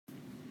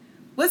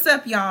What's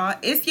up, y'all?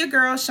 It's your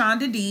girl,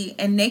 Shonda D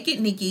and Naked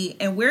Nikki,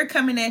 and we're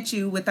coming at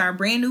you with our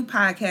brand new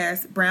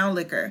podcast, Brown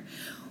Liquor,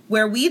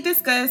 where we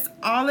discuss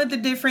all of the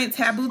different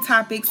taboo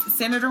topics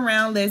centered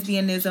around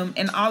lesbianism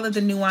and all of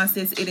the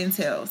nuances it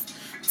entails.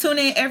 Tune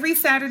in every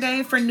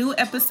Saturday for new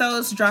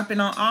episodes dropping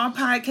on all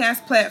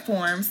podcast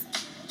platforms.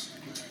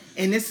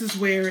 And this is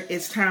where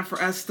it's time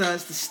for us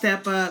studs to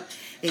step up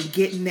and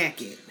get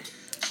naked.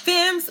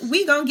 Femmes,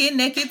 we gonna get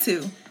naked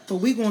too. But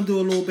we gonna do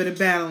a little bit of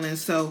battling,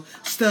 so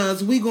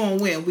studs, we gonna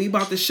win. We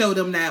about to show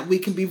them that we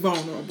can be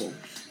vulnerable.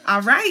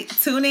 All right,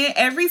 tune in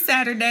every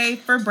Saturday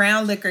for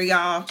Brown Liquor,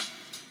 y'all.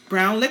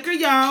 Brown Liquor,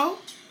 y'all.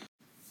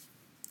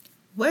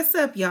 What's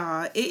up,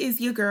 y'all? It is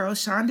your girl,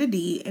 Shonda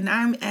D, and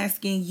I'm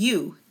asking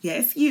you,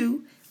 yes,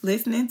 you,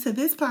 listening to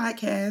this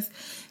podcast,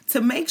 to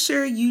make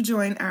sure you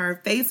join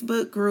our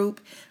Facebook group,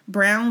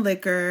 Brown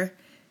Liquor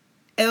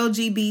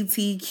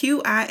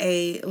LGBTQIA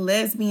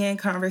Lesbian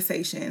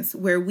Conversations,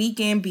 where we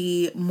can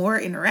be more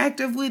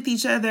interactive with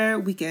each other.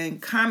 We can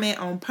comment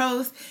on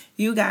posts.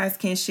 You guys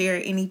can share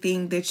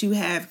anything that you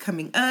have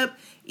coming up,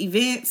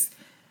 events,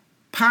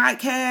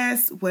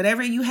 podcasts,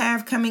 whatever you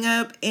have coming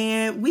up,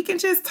 and we can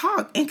just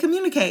talk and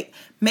communicate.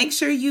 Make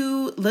sure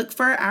you look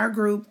for our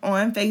group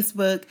on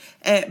Facebook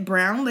at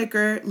Brown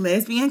Liquor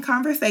Lesbian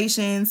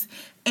Conversations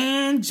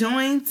and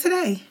join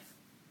today.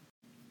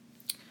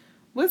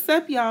 What's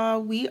up, y'all?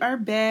 We are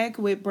back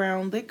with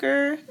Brown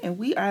Liquor, and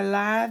we are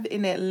live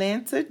in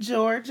Atlanta,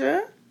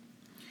 Georgia.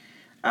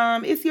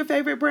 It's your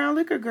favorite Brown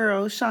Liquor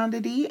girl, Shonda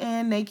D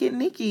and Naked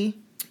Nikki.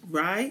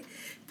 Right?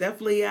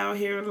 Definitely out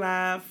here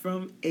live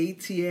from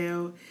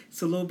ATL.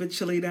 It's a little bit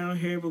chilly down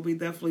here, but we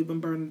definitely been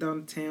burning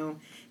down the town,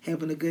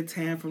 having a good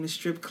time from the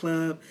strip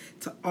club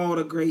to all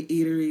the great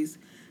eateries.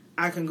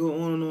 I can go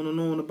on and on and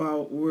on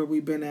about where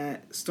we've been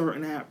at,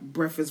 starting at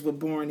Breakfast with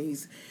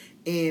Barney's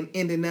and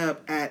ending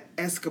up at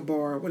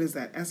Escobar. What is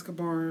that?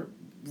 Escobar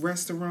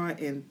Restaurant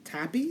in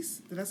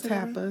Tappies? Did I say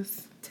that right?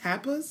 Tapas.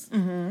 Tapas?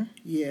 Mm-hmm.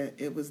 Yeah,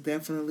 it was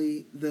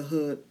definitely the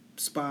hood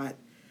spot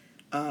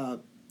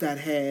that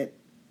had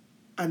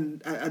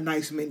a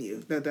nice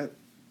menu.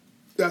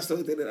 That's the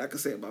only thing that I can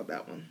say about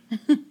that one.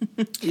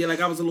 Yeah,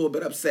 like I was a little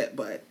bit upset,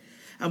 but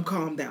I'm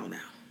calmed down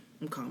now.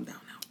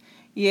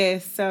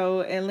 Yes,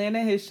 so Atlanta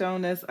has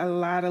shown us a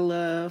lot of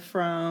love,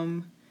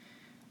 from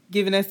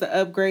giving us the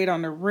upgrade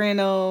on the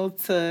rental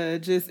to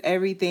just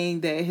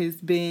everything that has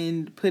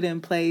been put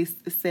in place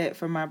set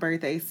for my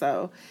birthday.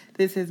 So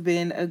this has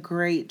been a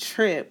great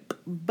trip.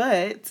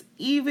 But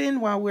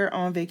even while we're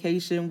on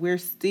vacation, we're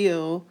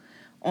still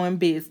on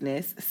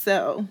business.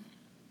 So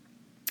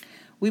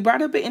we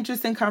brought up an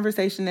interesting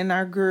conversation in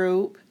our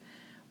group.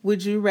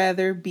 Would you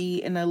rather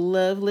be in a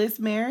loveless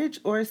marriage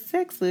or a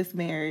sexless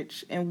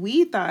marriage? And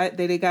we thought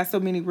that it got so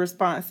many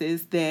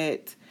responses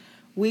that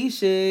we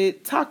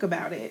should talk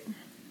about it.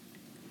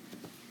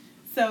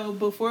 So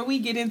before we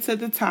get into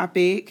the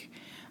topic,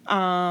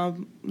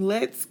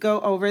 let's go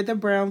over the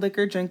Brown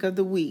Liquor Drink of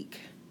the Week.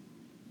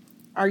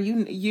 Are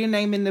you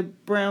naming the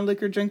Brown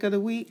Liquor Drink of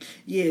the Week?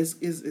 Yes,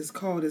 it's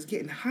called It's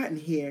Getting Hot in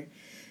Here.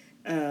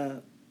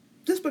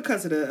 Just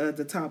because of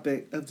the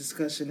topic of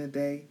discussion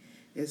today,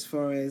 as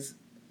far as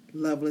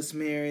loveless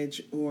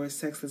marriage or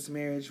sexless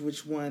marriage,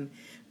 which one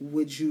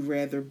would you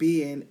rather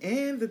be in?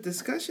 And the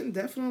discussion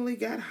definitely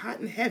got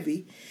hot and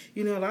heavy.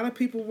 You know, a lot of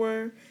people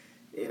were,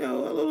 a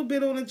little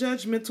bit on the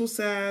judgmental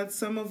side.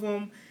 Some of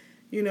them,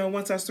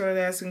 once I started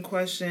asking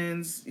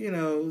questions,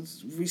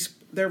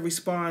 their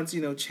response,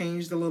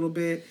 changed a little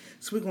bit.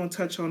 So we're going to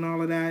touch on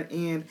all of that.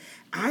 And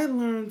I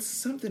learned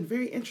something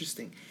very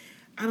interesting.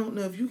 I don't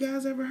know if you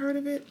guys ever heard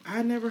of it.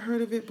 I never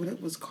heard of it, but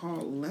it was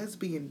called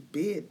lesbian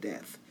bed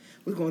death.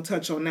 We're going to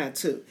touch on that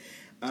too.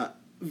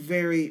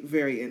 Very,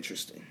 very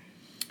interesting.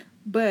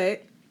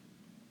 But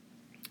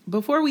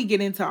before we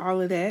get into all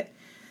of that,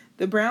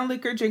 the Brown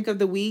Liquor Drink of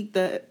the Week,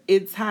 the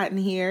It's Hot in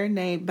Here,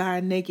 named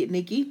by Naked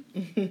Nikki,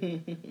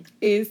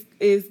 is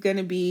going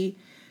to be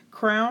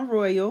Crown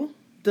Royal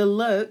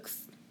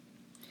Deluxe,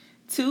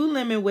 2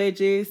 lemon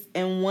wedges,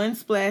 and 1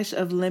 splash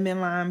of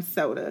lemon lime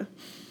soda.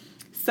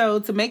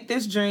 So to make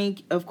this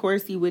drink, of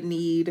course, you would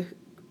need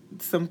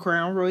some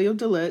Crown Royal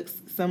Deluxe,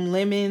 some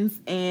lemons,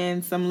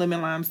 and some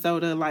lemon lime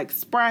soda like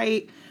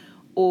Sprite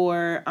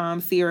or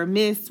Sierra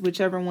Mist,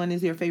 whichever one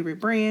is your favorite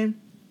brand.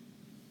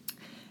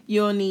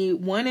 You'll need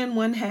 1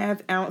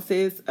 1/2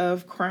 ounces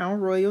of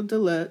Crown Royal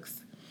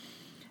Deluxe,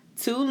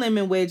 2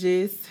 lemon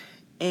wedges,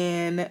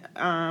 and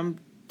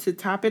to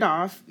top it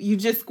off, you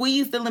just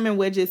squeeze the lemon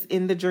wedges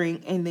in the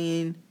drink and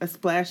then a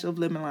splash of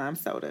lemon lime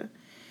soda.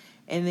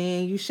 And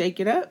then you shake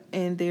it up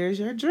and there's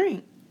your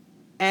drink.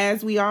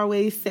 As we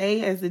always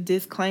say as a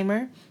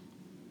disclaimer,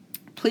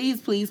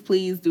 please, please,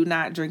 please do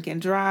not drink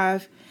and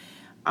drive.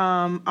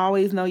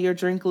 Always know your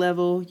drink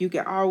level. You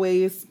can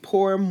always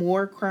pour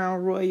more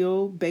Crown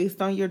Royal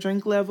based on your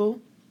drink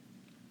level.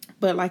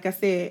 But like I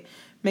said,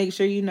 make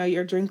sure you know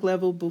your drink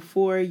level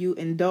before you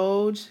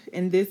indulge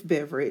in this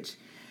beverage.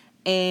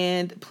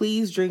 And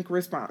please drink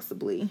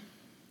responsibly.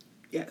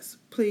 Yes,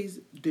 please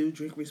do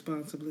drink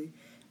responsibly.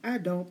 I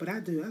don't, but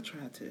I do. I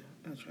try to.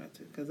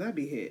 Because I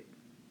be hit.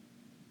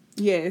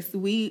 Yes,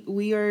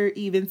 we are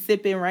even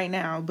sipping right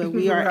now, but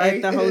we are right?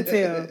 at the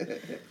hotel.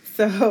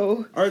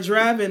 So our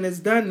driving is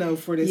done though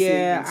for this evening.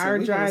 Yeah, So our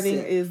driving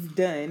is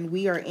done.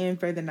 We are in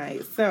for the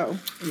night. So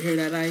you hear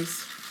that,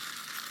 Ice?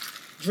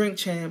 Drink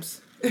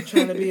champs. I'm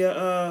trying to be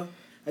a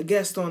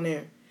guest on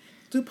there.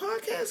 Do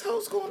podcast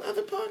hosts go on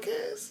other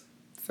podcasts?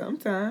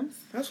 Sometimes.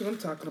 That's what I'm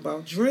talking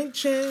about. Drink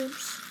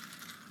champs.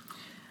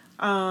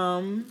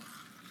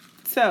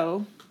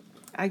 So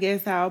I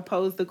guess I'll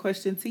pose the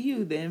question to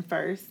you then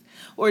first.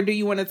 Or do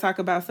you want to talk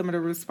about some of the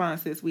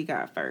responses we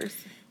got first?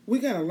 We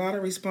got a lot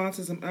of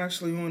responses. I'm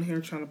actually on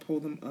here trying to pull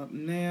them up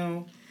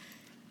now.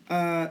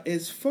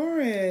 As far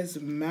as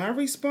my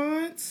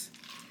response,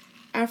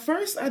 at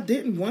first I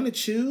didn't want to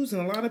choose,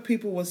 and a lot of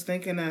people was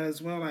thinking that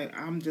as well. Like,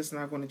 I'm just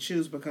not going to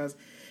choose because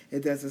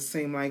it doesn't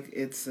seem like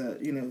it's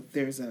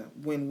there's a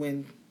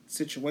win-win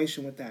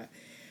situation with that.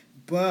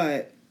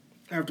 But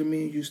after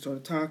me and you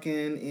started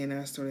talking and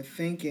I started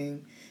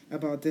thinking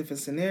about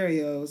different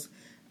scenarios,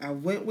 I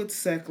went with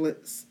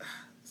Sexless.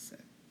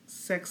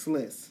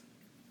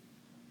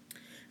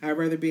 I'd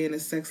rather be in a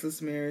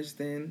sexless marriage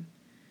than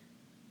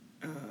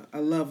a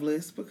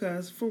loveless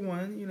because, for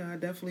one, I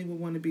definitely would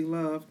want to be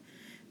loved.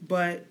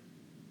 But,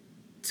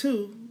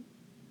 two,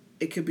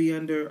 it could be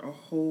under a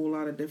whole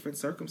lot of different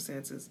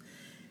circumstances.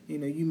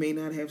 You may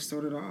not have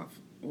started off,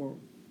 or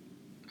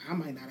I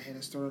might not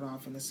have started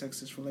off in a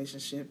sexless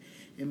relationship.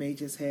 It may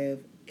just have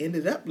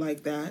ended up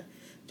like that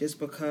just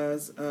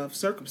because of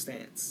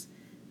circumstance.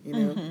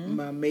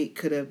 My mate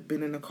could have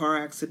been in a car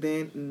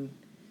accident and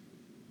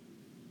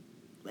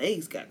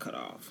legs got cut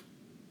off.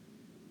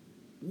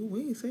 Ooh,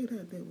 we didn't say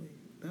that, did we?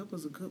 That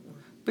was a good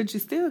one. But you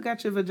still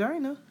got your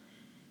vagina.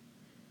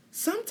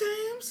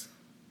 Sometimes.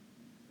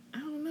 I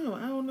don't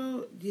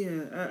know.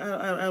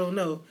 Yeah, I don't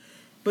know.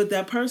 But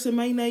that person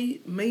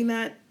may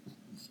not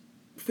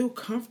feel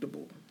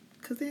comfortable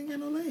because they ain't got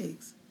no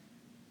legs.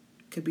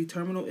 Could be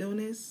terminal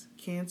illness,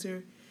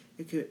 cancer.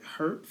 It could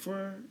hurt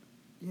for,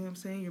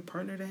 your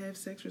partner to have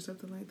sex or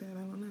something like that.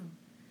 I don't know.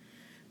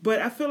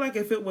 But I feel like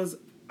if it was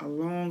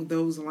along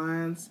those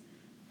lines,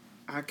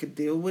 I could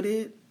deal with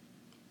it.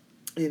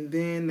 And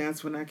then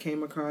that's when I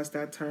came across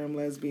that term,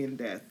 lesbian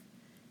death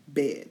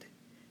bed.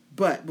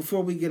 But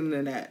before we get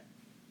into that,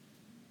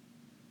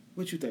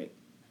 what you think?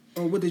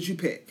 Or what did you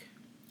pick?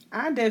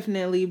 I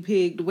definitely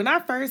picked, when I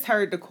first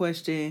heard the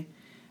question,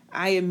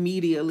 I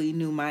immediately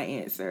knew my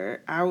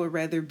answer. I would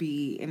rather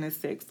be in a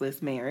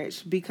sexless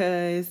marriage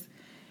because,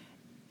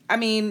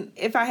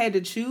 if I had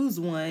to choose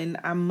one,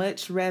 I'd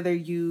much rather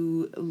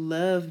you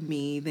love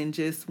me than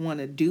just want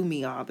to do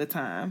me all the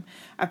time.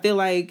 I feel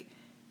like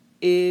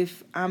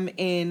if I'm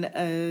in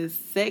a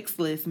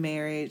sexless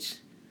marriage,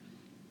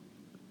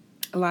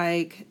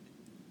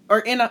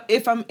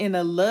 if I'm in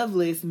a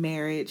loveless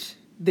marriage,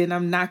 then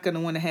I'm not going to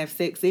want to have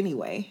sex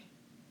anyway.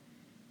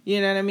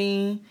 You know what I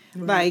mean?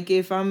 Right. Like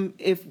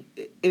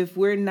if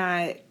we're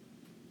not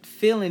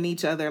feeling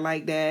each other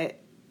like that,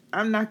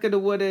 I'm not going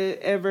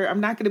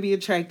to be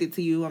attracted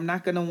to you. I'm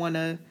not going to want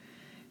to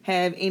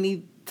have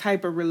any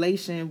type of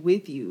relation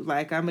with you.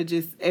 Like, I'm going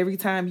to just, every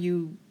time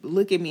you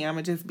look at me, I'm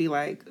going to just be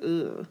like,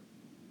 ugh.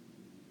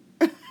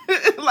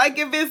 Like,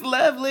 if it's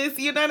loveless,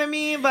 you know what I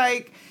mean?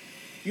 Like,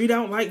 you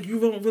don't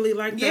really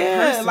like that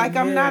person. Like,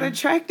 I'm not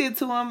attracted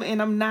to him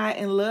and I'm not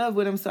in love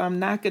with him, so I'm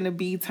not going to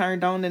be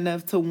turned on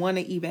enough to want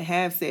to even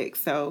have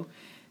sex. So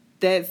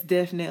that's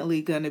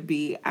definitely going to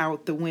be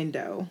out the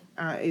window.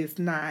 It's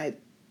not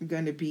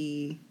going to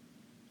be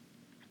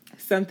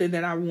something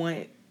that I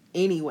want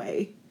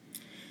anyway.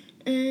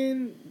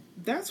 And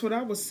that's what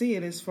I was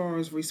seeing as far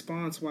as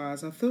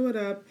response-wise. I threw it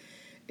up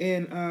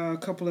in a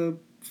couple of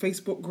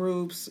Facebook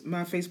groups,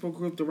 my Facebook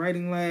group, The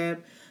Writing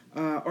Lab,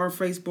 our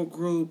Facebook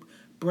group,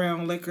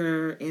 Brown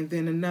Liquor, and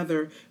then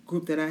another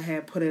group that I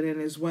had put it in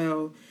as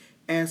well,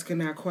 asking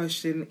that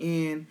question.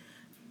 And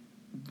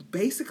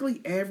basically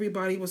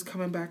everybody was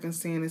coming back and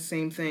saying the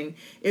same thing.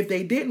 If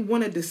they didn't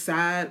want to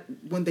decide,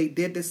 when they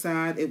did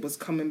decide, it was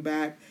coming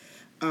back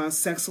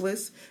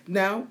sexless.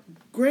 Now,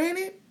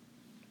 granted,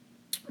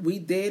 we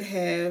did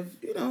have,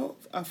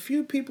 a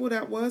few people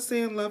that was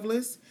saying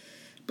loveless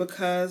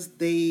because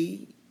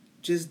they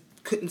just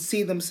couldn't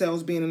see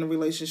themselves being in a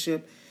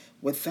relationship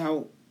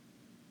without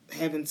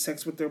having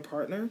sex with their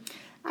partner.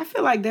 I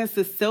feel like that's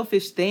a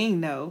selfish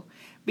thing, though,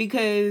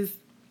 because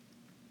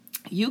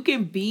you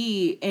can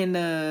be in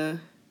a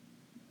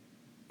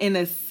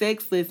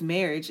sexless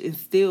marriage and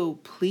still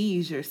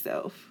please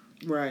yourself.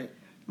 Right.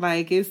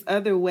 Like, it's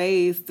other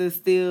ways to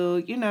still,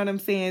 you know what I'm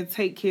saying,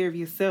 take care of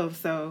yourself.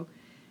 So,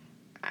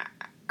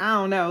 I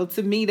don't know.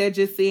 To me, that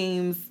just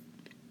seems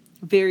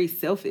very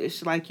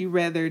selfish. Like, you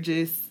rather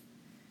just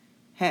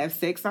have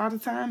sex all the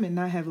time and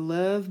not have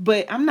love.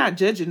 But I'm not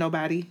judging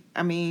nobody.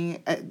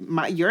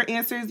 Your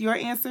answer is your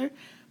answer.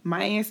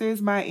 My answer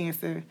is my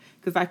answer.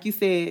 Because like you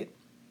said,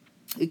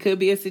 it could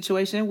be a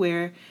situation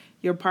where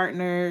your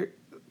partner's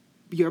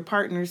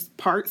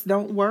parts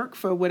don't work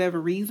for whatever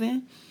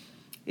reason.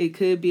 It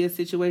could be a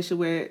situation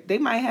where they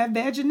might have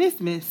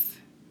vaginismus.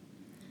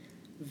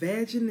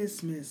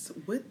 Vaginismus.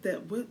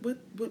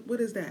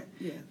 What is that?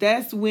 Yeah.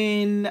 That's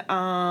when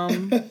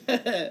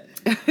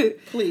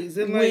Please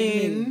enlighten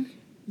when me.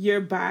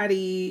 your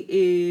body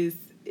is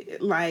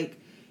like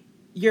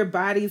your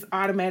body's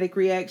automatic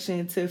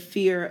reaction to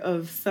fear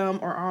of some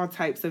or all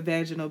types of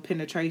vaginal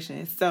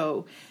penetration.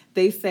 So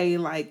they say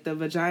like the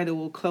vagina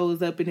will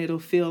close up and it'll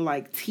feel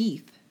like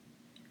teeth.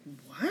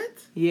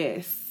 What?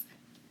 Yes.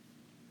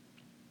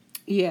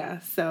 Yeah,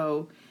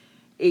 so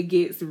it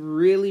gets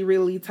really,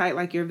 really tight,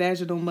 like your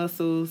vaginal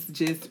muscles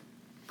just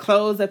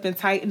close up and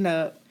tighten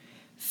up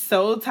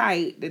so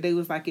tight that they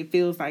was like, it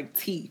feels like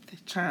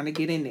teeth trying to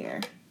get in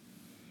there.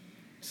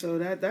 So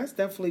that's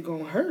definitely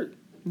gonna hurt.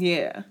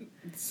 Yeah.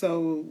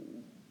 So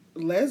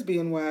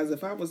lesbian wise,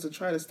 if I was to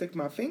try to stick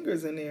my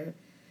fingers in there,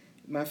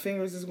 my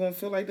fingers is gonna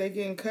feel like they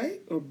getting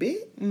cut or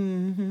bit.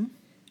 Mm-hmm.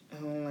 I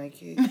don't like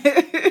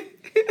it.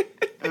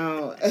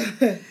 Oh.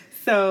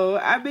 So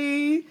I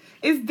mean,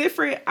 it's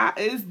different.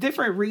 It's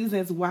different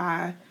reasons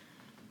why.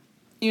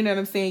 You know what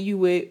I'm saying? You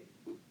would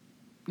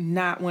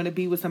not want to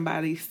be with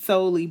somebody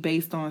solely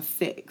based on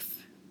sex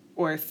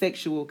or a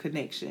sexual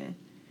connection.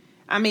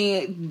 I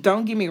mean,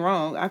 don't get me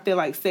wrong. I feel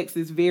like sex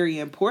is very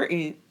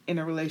important in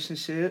a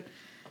relationship,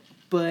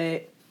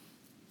 but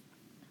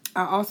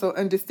I also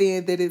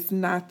understand that it's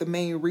not the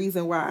main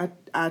reason why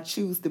I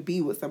choose to be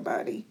with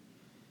somebody.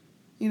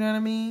 You know what I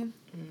mean?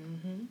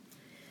 Mm-hmm.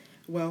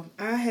 Well,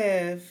 I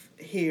have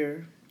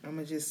here, I'm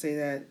going to just say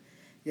that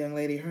young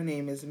lady, her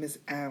name is Miss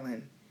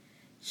Allen.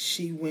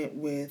 She went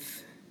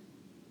with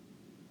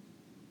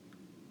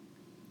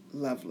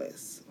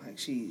Loveless. Like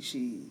she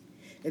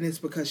and it's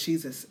because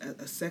she's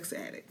a sex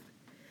addict.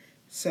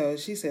 So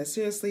she says,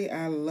 seriously,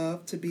 I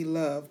love to be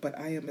loved, but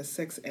I am a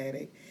sex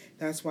addict.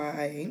 That's why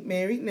I ain't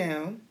married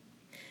now.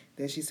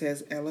 Then she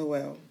says,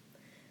 LOL.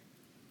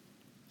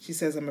 She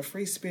says, I'm a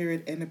free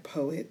spirit and a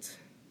poet.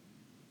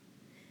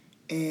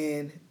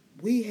 And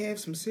we have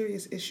some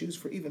serious issues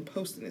for even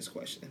posting this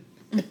question.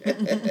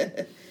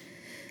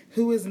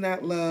 Who is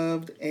not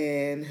loved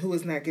and who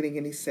is not getting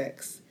any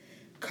sex?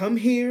 Come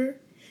here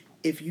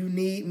if you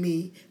need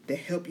me to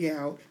help you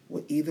out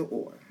with either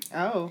or.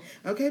 Oh.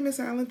 Okay, Miss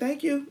Allen,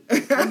 thank you.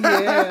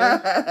 Yeah.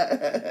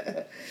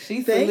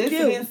 She's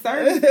soliciting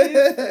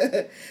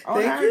services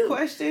on our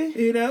question.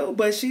 You know,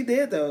 but she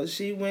did, though.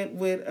 She went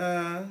with,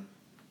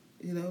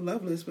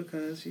 Loveless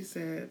because she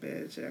said,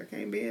 bitch, I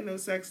can't be in no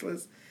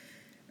sexless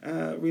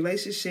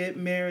relationship,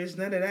 marriage,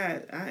 none of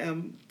that. I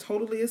am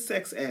totally a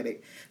sex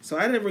addict. So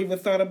I never even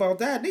thought about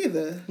that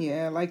either.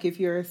 Yeah, like if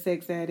you're a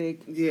sex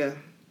addict. Yeah.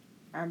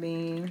 I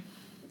mean...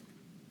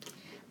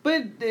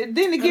 But then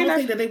again, I don't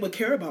think that they would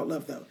care about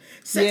love, though.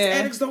 Sex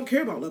addicts don't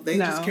care about love. They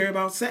just care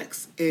about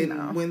sex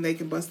and when they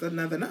can bust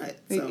another nut.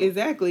 So.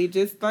 Exactly.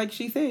 Just like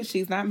she said,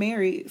 she's not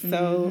married.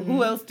 So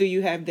who else do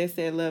you have that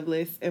said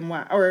loveless and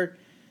why? Or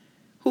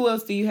who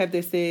else do you have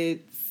that said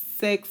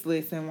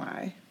sexless and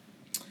why?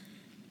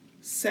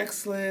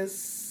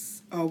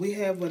 Sexless. Oh, we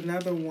have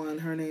another one.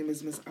 Her name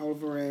is Miss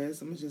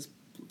Alvarez. I'm going to just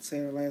say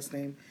her last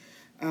name.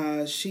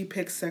 She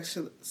picks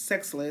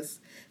sexless.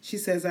 She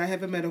says, I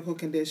have a medical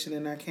condition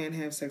and I can't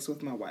have sex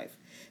with my wife.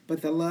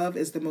 But the love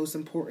is the most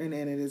important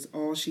and it is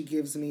all she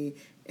gives me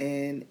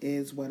and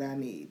is what I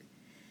need.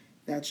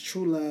 That's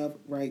true love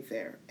right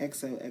there.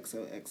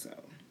 XOXOXO.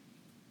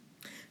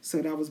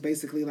 So that was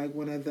basically like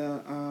one of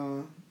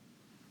the...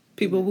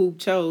 people who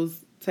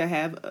chose to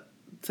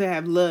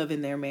have love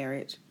in their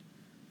marriage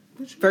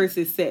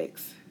versus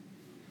sex.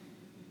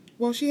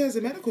 Well, she has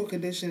a medical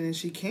condition and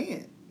she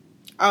can't.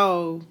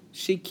 Oh,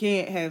 she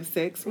can't have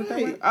sex with her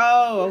wife?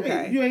 Oh,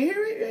 okay. You ain't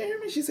hear it? You ain't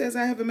hear me? She says,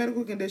 I have a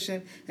medical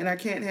condition and I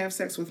can't have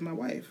sex with my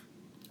wife.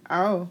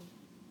 Oh.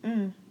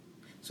 Mm.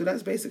 So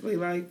that's basically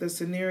like the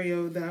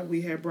scenario that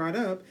we had brought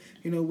up.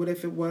 You know, what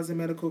if it was a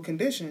medical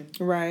condition?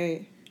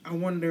 Right. I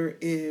wonder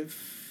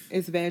if...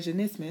 It's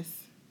vaginismus.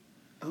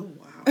 Oh,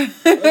 wow. I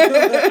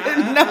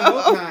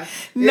hope not.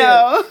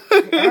 No.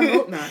 I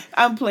hope not.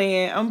 I'm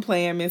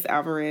playing, Miss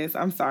Alvarez.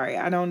 I'm sorry.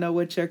 I don't know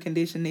what your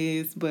condition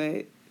is,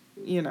 but,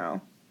 you know.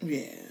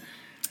 Yeah.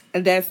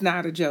 That's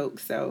not a joke,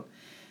 so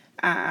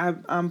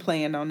I'm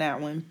playing on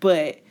that one.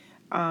 But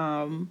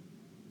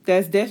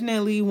that's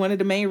definitely one of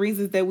the main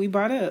reasons that we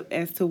brought up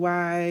as to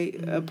why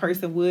a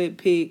person would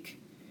pick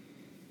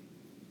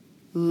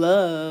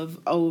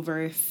love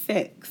over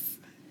sex.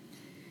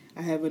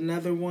 I have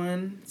another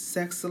one,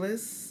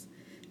 Sexless.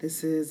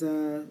 This is,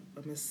 I'm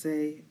going to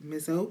say,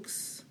 Ms.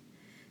 Oaks.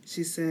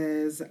 She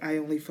says, I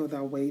only feel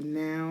that way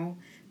now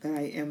that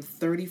I am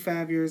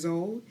 35 years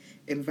old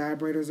and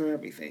vibrators are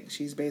everything.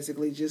 She's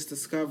basically just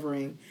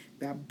discovering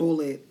that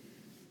bullet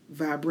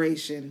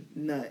vibration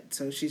nut.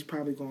 So she's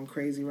probably going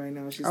crazy right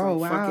now. She's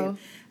fuck it.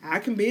 I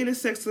can be in a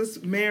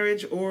sexless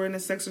marriage or in a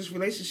sexless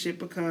relationship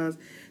because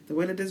the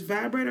way that this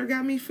vibrator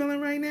got me feeling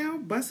right now,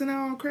 busting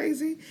out all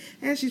crazy,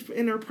 and she's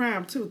in her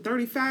prime too.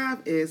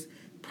 35 is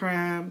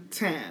prime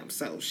time.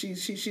 So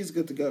she's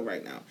good to go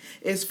right now.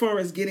 As far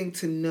as getting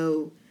to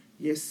know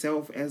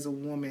yourself as a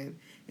woman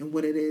and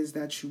what it is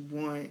that you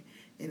want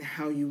and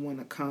how you want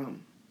to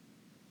come.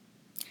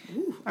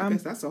 Ooh, I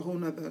guess that's a whole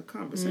nother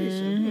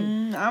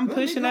conversation. I'm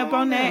pushing up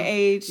on that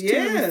age too,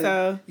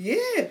 so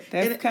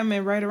that's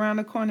coming right around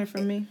the corner for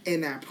me.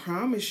 And I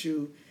promise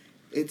you,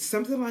 it's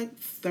something like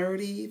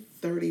 30,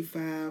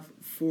 35,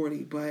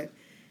 40, but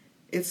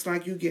it's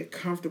like you get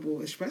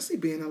comfortable, especially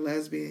being a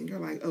lesbian. You're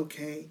like,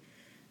 okay,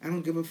 I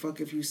don't give a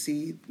fuck if you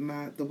see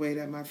the way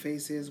that my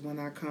face is when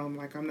I come.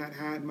 Like, I'm not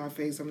hiding my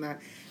face. I'm not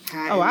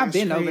hiding. Oh, I've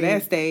been over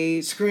that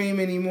stage. Scream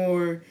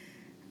anymore.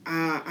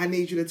 I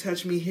need you to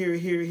touch me here,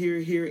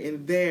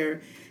 and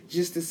there,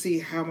 just to see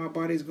how my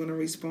body's going to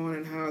respond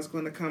and how it's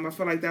going to come. I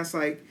feel like that's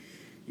like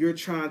you're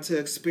trying to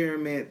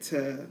experiment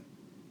to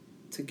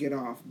get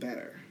off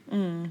better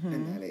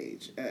in that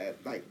age,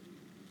 like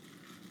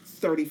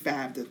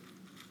 35 to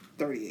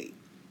 38,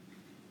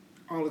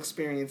 all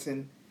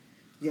experiencing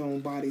your own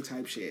body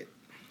type shit.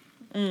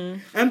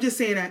 I'm just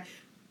saying that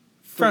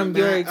from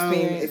your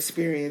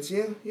experience.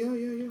 Yeah.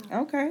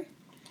 Okay.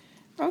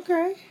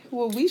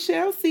 Well, we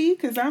shall see,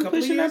 because I'm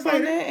pushing up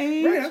on that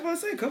age. Right, I was about to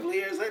say, a couple of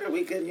years later,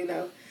 we could,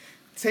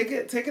 take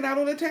it out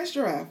on a test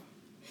drive.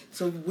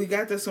 So we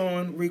got this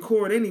on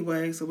record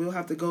anyway, so we'll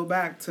have to go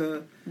back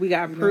to... We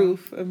got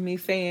proof of me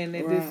saying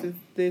that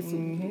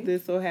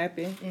this will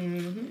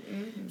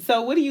happen.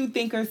 So what do you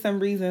think are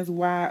some reasons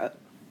why,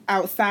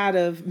 outside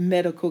of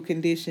medical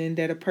condition,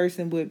 that a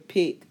person would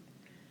pick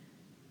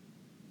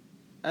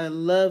a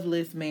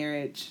loveless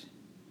marriage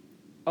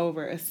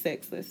over a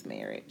sexless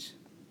marriage?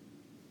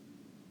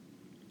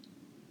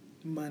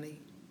 Money.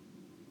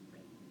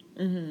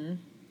 You know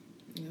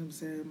what I'm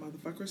saying?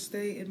 Motherfuckers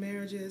stay in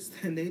marriages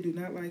and they do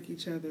not like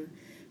each other.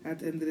 At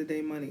the end of the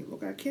day, money.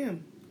 Look at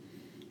Kim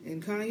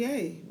and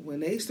Kanye.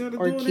 When they started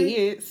doing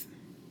kids.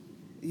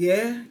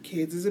 Yeah,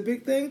 kids is a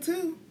big thing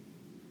too.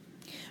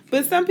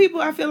 But some people,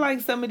 I feel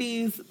like some of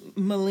these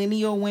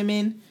millennial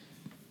women,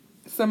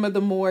 some of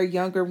the more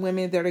younger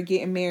women that are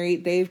getting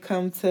married, they've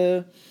come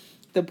to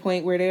the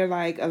point where they're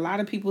like, a lot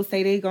of people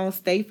say they gonna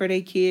stay for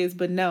their kids,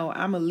 but no,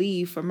 I'ma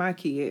leave for my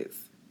kids.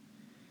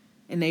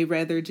 And they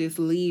rather just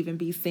leave and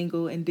be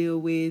single and deal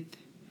with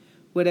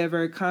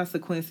whatever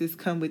consequences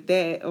come with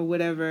that, or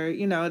whatever,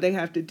 they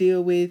have to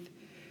deal with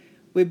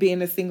being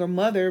a single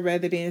mother,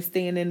 rather than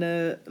staying in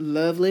a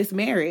loveless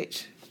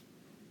marriage.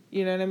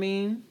 You know what I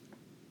mean?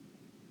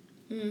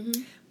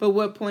 But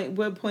what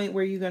point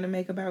were you gonna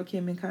make about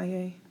Kim and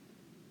Kanye?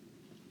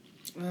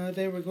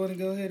 They were going to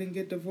go ahead and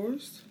get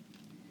divorced.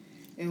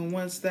 And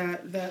once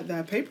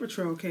that paper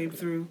trail came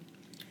through,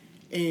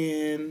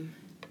 and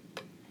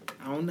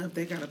I don't know if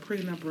they got a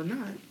prenup or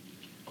not,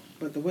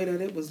 but the way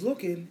that it was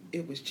looking,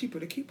 it was cheaper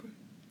to keep her.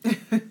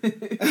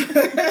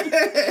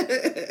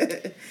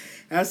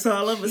 That's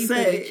all I'm going to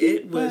say.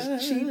 It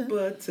was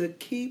cheaper to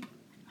keep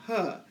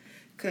her.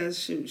 Because,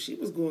 shoot, she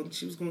was going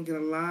to get a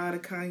lot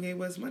of Kanye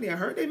West money. I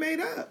heard they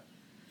made up.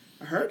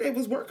 I heard they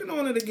was working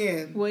on it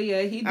again. Well,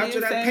 yeah, he did. After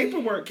that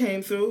paperwork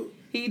came through.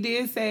 He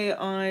did say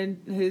on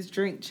his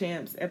Drink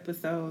Champs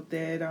episode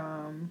that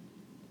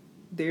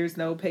there's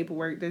no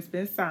paperwork that's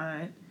been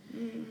signed.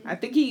 I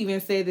think he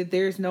even said that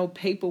there's no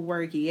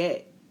paperwork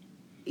yet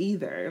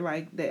either.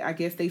 Like, I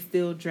guess they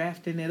still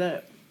drafting it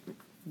up,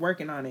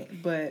 working on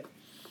it. But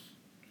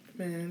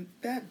man,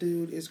 that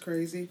dude is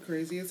crazy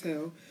as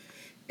hell.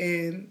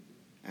 And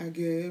I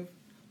give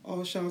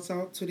all shouts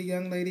out to the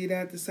young lady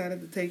that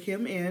decided to take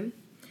him in.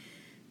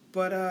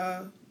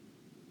 But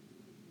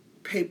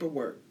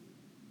paperwork.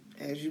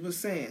 As you were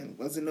saying,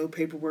 wasn't no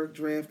paperwork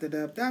drafted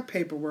up. That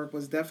paperwork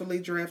was definitely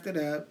drafted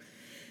up.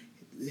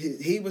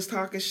 He was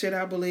talking shit,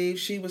 I believe.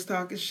 She was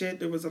talking shit.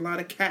 There was a lot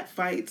of cat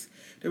fights.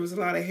 There was a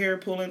lot of hair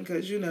pulling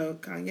because,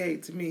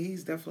 Kanye, to me,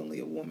 he's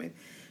definitely a woman.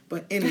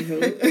 But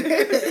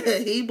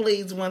anywho, he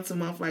bleeds once a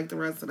month like the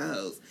rest of the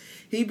hoes.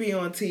 He be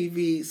on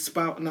TV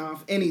spouting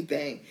off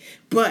anything.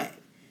 But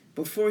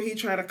before he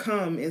try to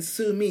come and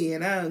sue me,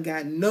 and I don't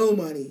got no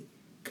money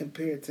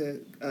compared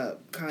to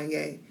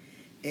Kanye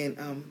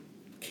and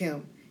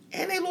Kim.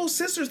 And they little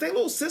sisters. They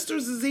little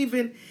sisters is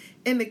even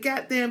in the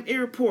goddamn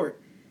airport.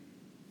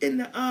 In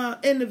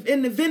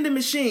the vending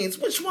machines.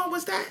 Which one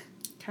was that?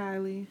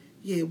 Kylie.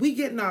 Yeah, we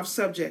getting off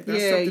subject.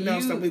 That's something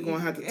else that we're going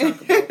to have to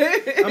talk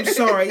about. I'm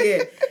sorry,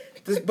 yeah.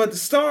 But the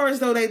stars,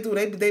 though, they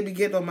be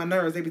getting on my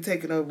nerves. They be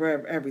taking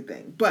over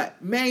everything.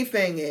 But main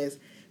thing is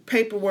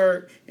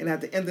paperwork. And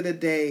at the end of the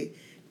day,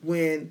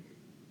 when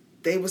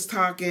they was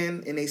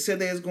talking and they said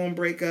they was going to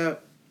break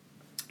up,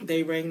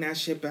 they rang that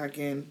shit back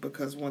in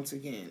because, once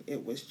again,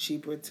 it was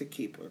cheaper to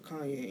keep her.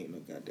 Kanye ain't no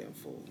goddamn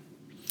fool.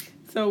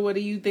 So what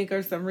do you think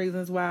are some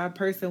reasons why a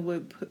person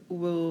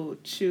will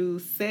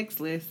choose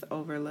sexless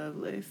over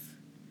loveless?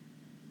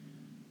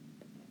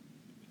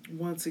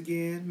 Once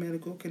again,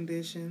 medical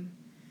condition.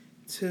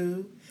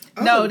 2.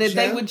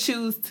 They would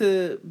choose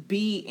to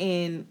be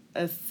in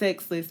a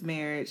sexless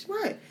marriage.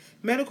 Right.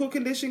 Medical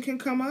condition can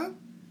come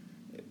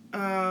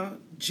up.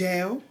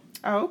 Jail.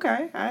 Oh,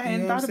 okay. I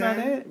hadn't thought about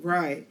it.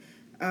 Right.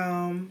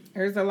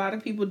 There's a lot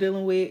of people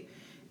dealing with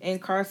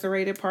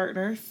incarcerated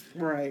partners.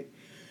 Right.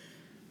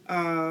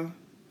 And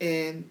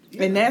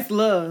that's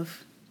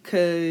love.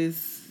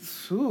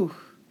 Because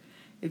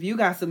if you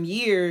got some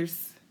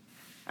years,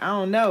 I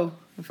don't know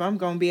if I'm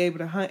gonna be able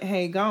to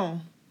hang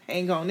on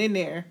in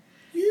there.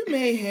 You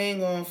may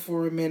hang on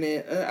for a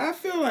minute. I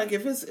feel like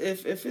if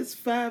it's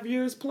 5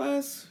 years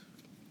plus,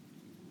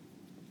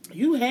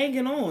 you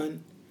hanging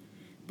on,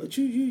 but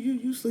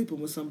you sleeping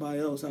with somebody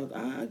else.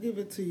 I give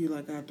it to you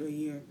like after a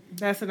year.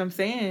 That's what I'm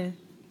saying.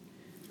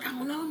 I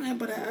don't know, man,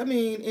 but I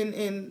mean,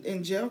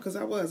 in jail, because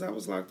I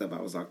was locked up.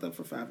 I was locked up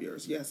for 5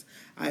 years. Yes,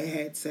 I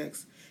had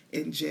sex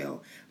in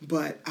jail,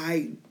 but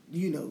I,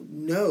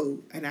 know,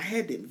 and I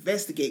had to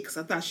investigate because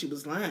I thought she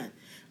was lying.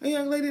 A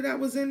young lady that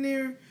was in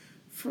there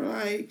for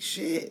 10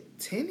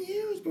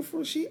 years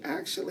before she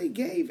actually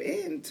gave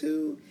in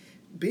to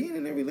being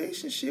in a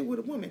relationship with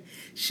a woman.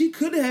 She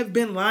could have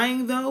been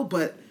lying though,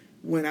 but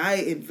when I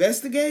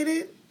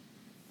investigated,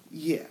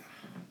 yeah,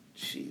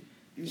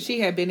 she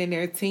had been in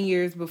there 10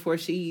 years before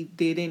she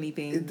did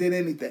anything.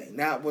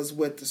 That was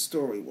what the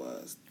story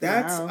was.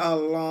 That's a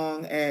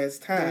long ass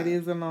time. That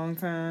is a long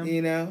time.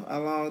 A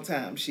long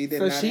time. She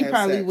did not have sex. So she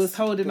probably was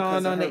holding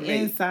on the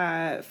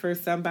inside for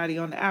somebody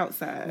on the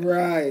outside.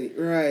 Right.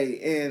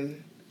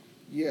 And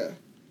yeah.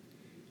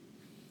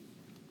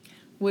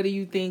 What do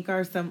you think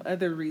are some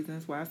other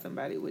reasons why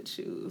somebody would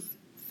choose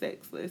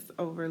Sexless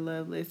over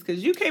Loveless?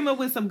 Because you came up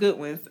with some good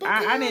ones.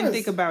 I didn't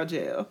think about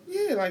jail.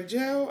 Yeah, like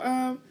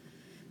jail.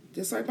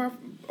 Just like my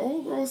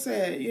old girl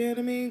said, you know what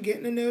I mean?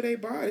 Getting to know their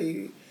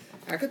body.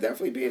 I could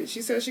definitely be in it.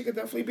 She said she could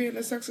definitely be in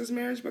a sexless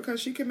marriage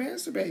because she can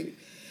masturbate.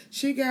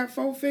 She got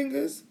 4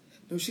 fingers.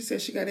 No, she said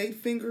she got 8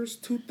 fingers,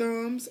 2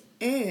 thumbs,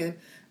 and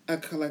a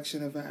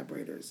collection of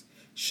vibrators.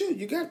 Shoot,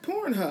 you got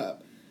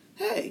Pornhub.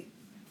 Hey.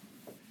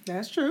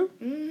 That's true.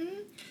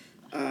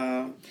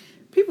 Mm-hmm.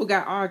 People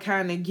got all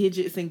kind of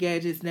gadgets and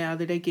gadgets now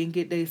that they can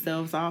get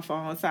themselves off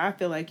on. So I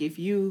feel like if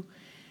you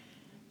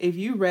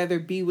rather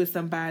be with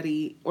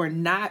somebody or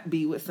not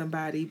be with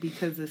somebody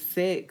because of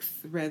sex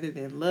rather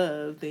than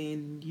love,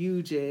 then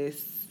you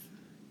just,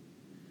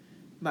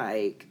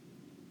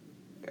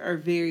 are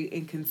very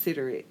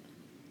inconsiderate.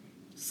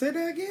 Say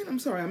that again? I'm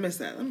sorry, I missed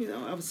that.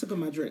 I was sipping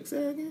my drink.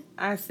 Say that again?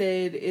 I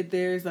said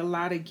there's a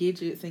lot of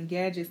gadgets and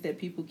gadgets that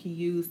people can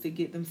use to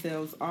get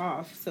themselves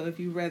off. So if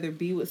you rather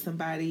be with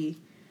somebody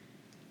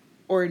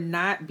or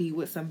not be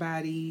with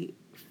somebody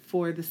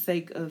for the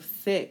sake of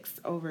sex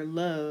over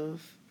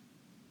love,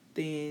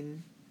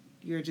 then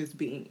you're just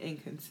being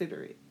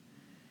inconsiderate.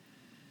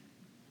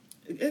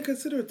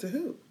 Inconsiderate to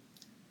who?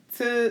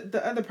 To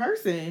the other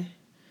person.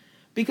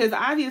 Because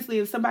obviously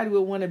if somebody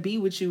would want to be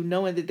with you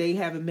knowing that they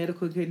have a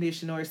medical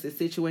condition or it's a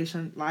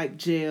situation like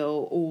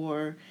jail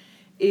or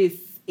it's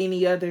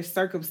any other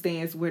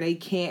circumstance where they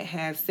can't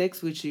have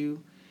sex with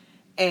you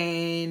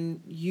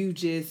and you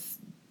just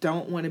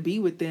don't want to be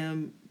with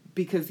them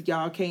because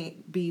y'all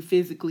can't be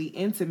physically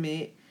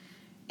intimate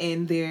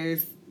and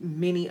there's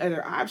many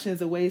other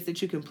options of ways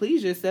that you can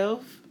please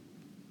yourself.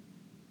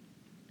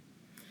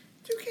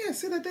 You can't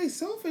say that they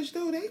selfish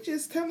though. They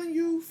just telling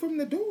you from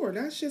the door.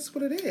 That's just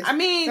what it is. I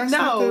mean, that's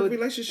not the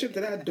relationship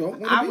that I don't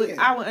want to be in.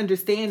 I would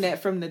understand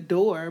that from the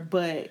door,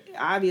 but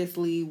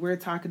obviously we're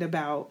talking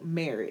about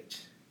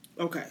marriage.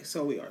 Okay,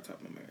 so we are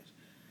talking about marriage.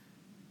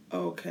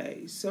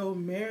 Okay, so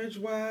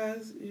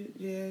marriage-wise,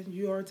 yeah,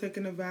 you are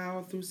taking a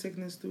vow through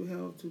sickness, through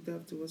health, through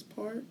death do us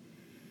part.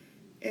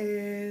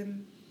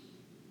 And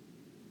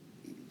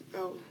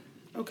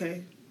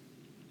okay.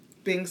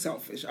 Being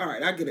selfish. All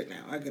right, I get it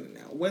now.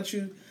 Once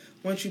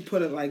you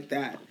put it like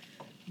that.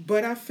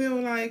 But I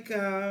feel like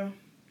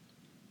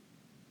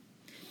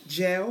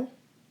jail,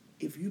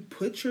 if you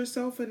put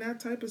yourself in that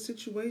type of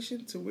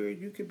situation to where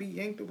you could be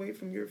yanked away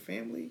from your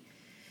family,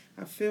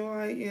 I feel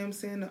like,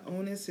 the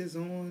onus is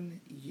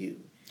on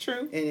you.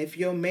 True. And if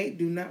your mate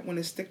do not want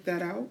to stick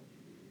that out,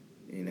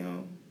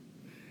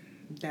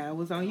 that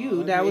was on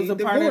you. That was a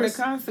part of the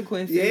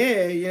consequences.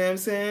 Yeah, you know what I'm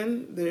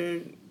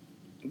saying?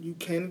 You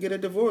can get a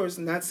divorce.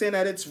 Not saying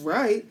that it's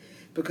right,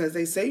 because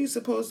they say you're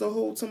supposed to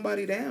hold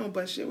somebody down,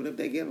 but shit, what if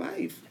they get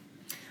life?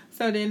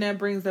 So then that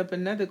brings up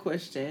another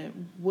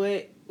question.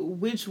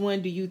 Which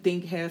one do you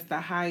think has the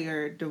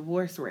higher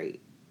divorce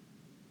rate?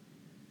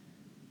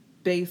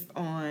 Based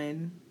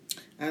on...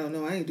 I don't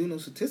know. I ain't doing no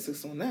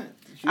statistics on that.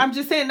 I'm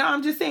just saying,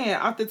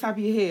 off the top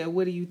of your head,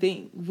 what do you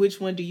think? Which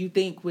one do you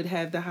think would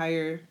have the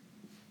higher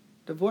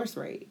divorce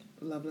rate?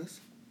 Loveless.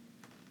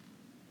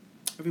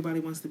 Everybody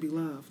wants to be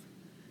loved.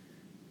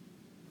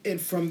 And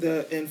from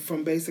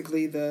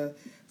basically the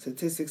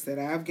statistics that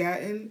I've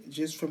gotten,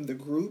 just from the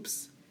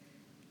groups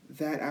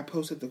that I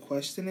posted the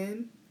question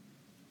in,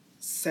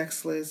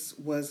 Sexless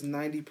was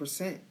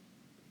 90%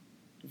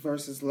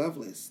 versus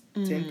Loveless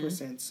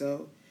 10%.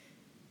 So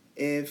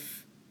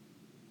if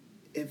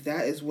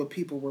that is what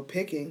people were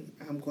picking,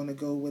 I'm going to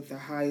go with the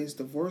highest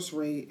divorce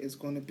rate is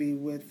going to be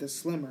with the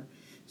slimmer.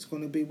 It's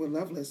going to be with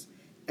Loveless.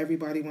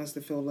 Everybody wants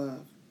to feel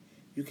love.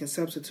 You can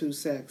substitute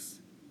sex.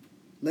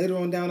 Later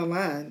on down the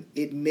line,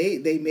 they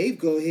may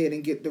go ahead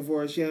and get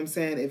divorced, you know what I'm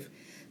saying? If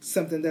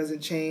something doesn't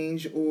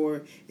change,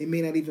 or it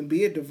may not even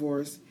be a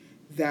divorce,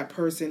 that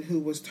person who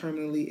was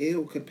terminally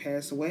ill could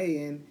pass away,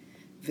 and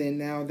then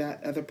now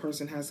that other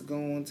person has to go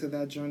on to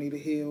that journey to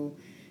heal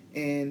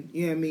and,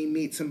 you know what I mean,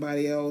 meet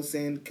somebody else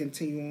and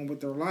continue on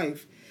with their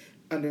life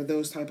under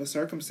those type of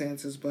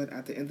circumstances. But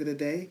at the end of the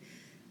day,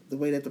 the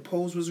way that the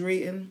polls was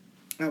reading,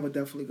 I would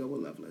definitely go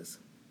with Loveless.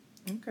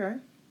 Okay.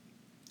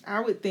 I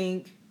would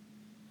think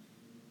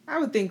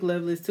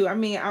Loveless too. I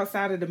mean,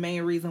 outside of the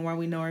main reason why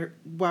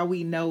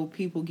we know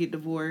people get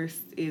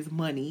divorced is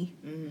money.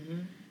 Mm-hmm.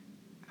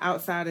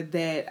 Outside of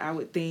that, I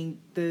would think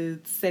the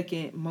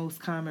second most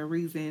common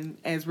reason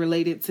as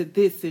related to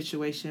this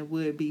situation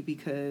would be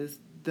because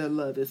the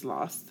love is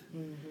lost.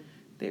 Mm-hmm.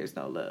 There's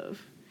no love.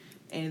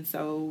 And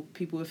so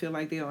people would feel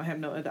like they don't have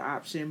no other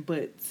option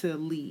but to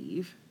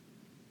leave.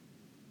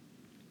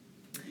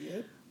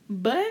 Yep.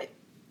 But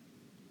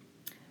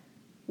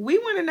we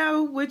want to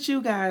know what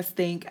you guys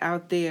think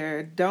out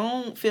there.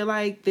 Don't feel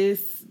like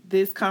this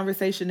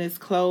conversation is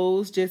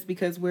closed just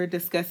because we're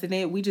discussing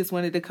it. We just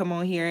wanted to come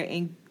on here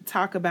and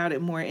talk about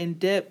it more in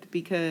depth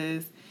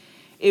because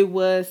it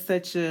was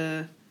such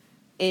a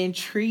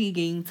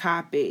intriguing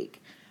topic.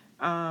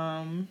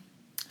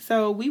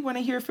 So we want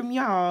to hear from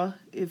y'all.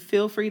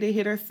 Feel free to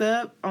hit us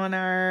up on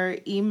our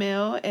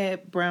email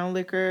at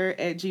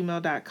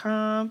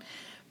brownliquor@gmail.com.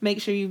 Make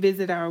sure you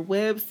visit our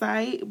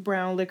website,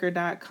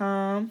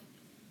 brownliquor.com.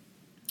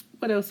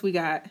 What else we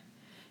got?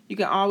 You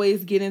can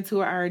always get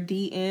into our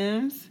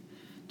DMs.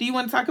 Do you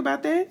want to talk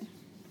about that?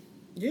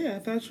 Yeah, I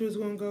thought you was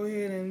going to go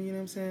ahead and, you know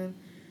what I'm saying,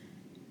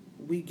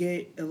 we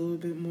get a little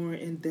bit more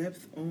in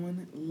depth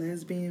on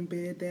lesbian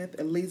bed death.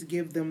 At least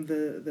give them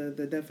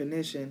the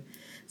definition,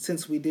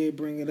 since we did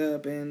bring it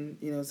up and,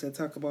 you know, said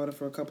talk about it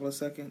for a couple of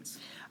seconds.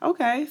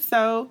 Okay,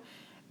 so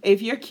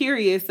if you're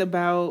curious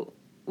about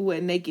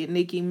what Naked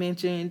Nikki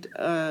mentioned,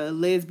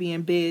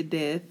 lesbian bed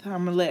death,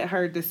 I'm going to let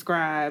her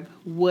describe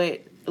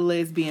what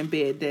lesbian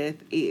bed death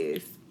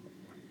is.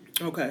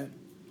 Okay.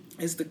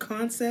 It's the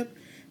concept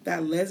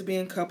that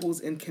lesbian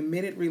couples in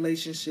committed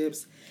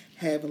relationships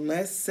have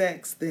less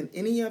sex than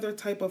any other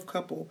type of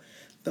couple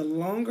the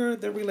longer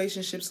the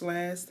relationships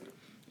last,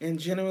 and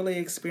generally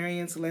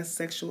experience less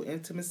sexual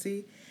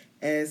intimacy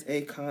as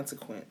a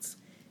consequence.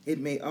 It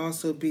may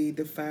also be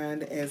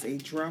defined as a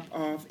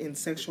drop-off in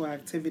sexual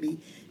activity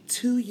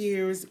 2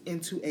 years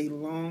into a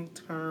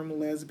long-term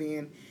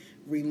lesbian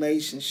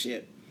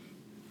relationship.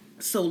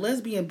 So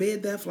lesbian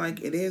bed death,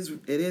 like it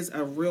is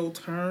a real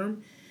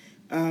term.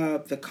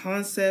 The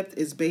concept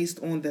is based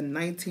on the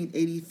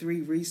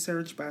 1983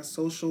 research by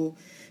social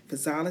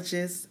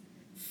physiologist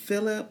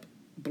Philip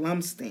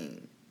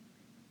Blumstein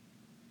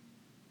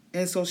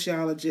and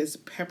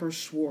sociologist Pepper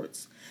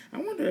Schwartz. I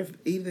wonder if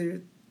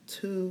either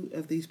two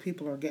of these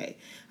people are gay.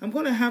 I'm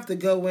going to have to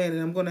go in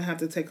and I'm going to have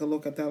to take a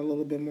look at that a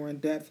little bit more in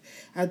depth.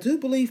 I do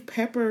believe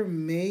Pepper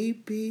may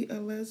be a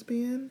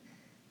lesbian.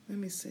 Let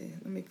me see.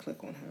 Let me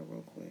click on her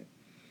real quick.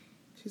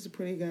 She's a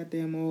pretty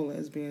goddamn old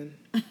lesbian.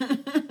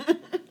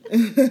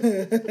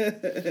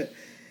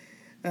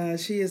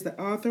 She is the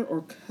author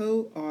or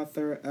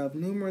co-author of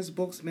numerous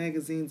books,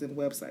 magazines, and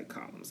website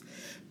columns.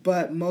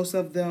 But most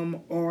of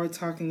them are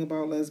talking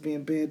about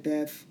lesbian bed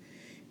death.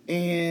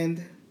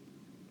 And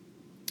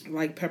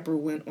like Pepper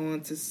went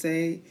on to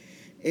say,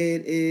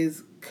 it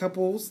is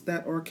couples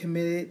that are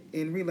committed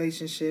in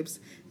relationships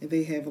and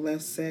they have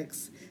less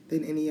sex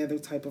than any other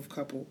type of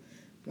couple.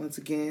 Once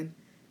again,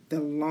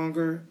 the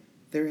longer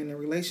they're in a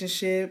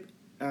relationship,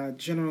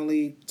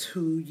 generally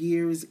 2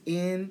 years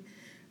in,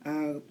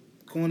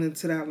 going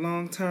into that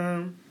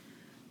long-term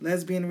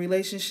lesbian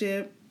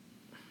relationship,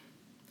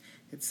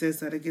 it says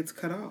that it gets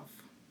cut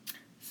off.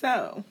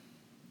 So,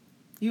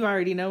 you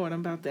already know what I'm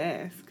about to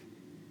ask.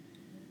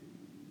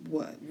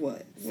 What?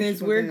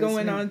 Since we're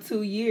going on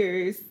 2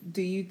 years,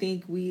 do you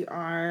think we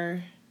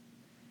are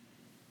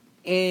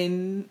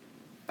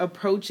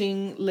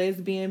approaching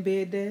lesbian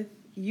bed death?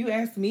 You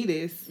asked me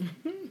this.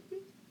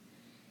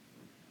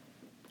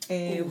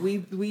 And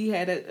we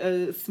had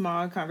a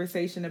small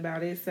conversation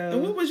about it. So,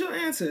 and what was your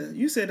answer?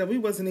 You said that we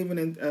wasn't even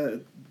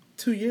in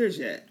 2 years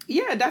yet.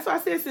 Yeah, that's why I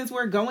said since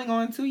we're going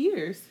on 2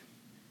 years.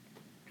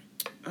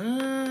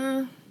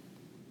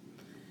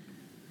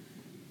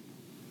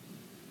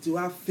 Do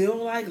I feel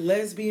like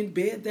lesbian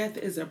bed death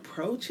is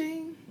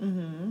approaching?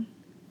 Mm-hmm.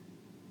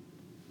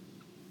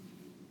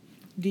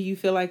 Do you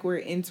feel like we're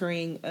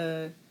entering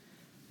a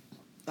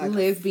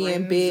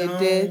lesbian bed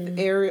death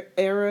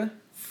era?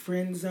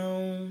 Friend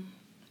zone?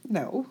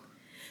 No.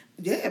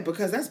 Yeah,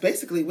 because that's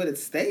basically what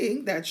it's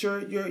saying, that you're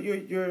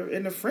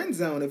in the friend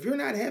zone. If you're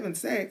not having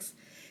sex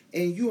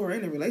and you are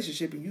in a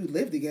relationship and you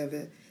live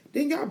together,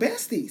 then y'all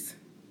besties.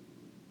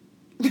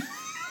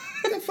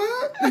 What the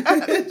fuck?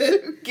 How did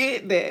you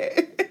get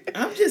that?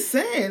 I'm just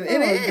saying,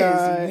 it is.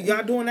 God.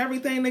 Y'all doing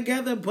everything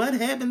together but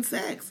having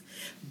sex.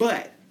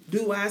 But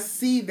do I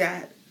see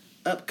that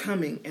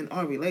upcoming in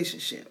our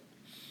relationship?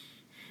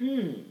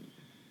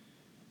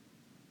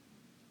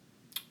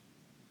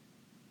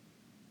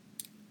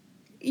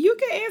 You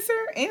can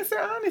answer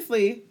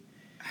honestly.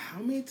 How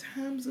many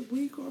times a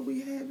week are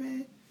we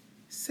having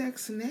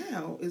sex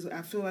now?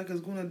 I feel like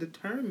it's going to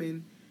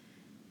determine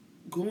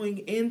going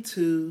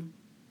into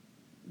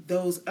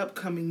those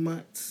upcoming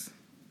months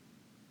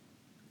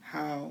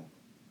how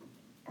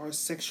our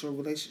sexual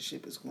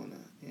relationship is going to,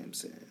 you know what I'm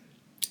saying,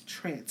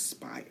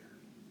 transpire.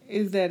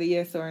 Is that a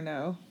yes or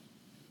no?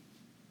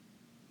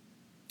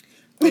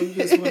 Oh, you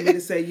just want me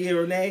to say yeah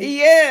or nay?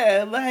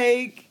 Yeah,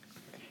 like...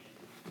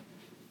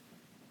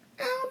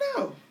 I don't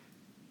know.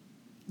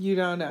 You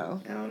don't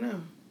know. I don't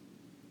know.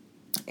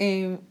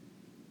 And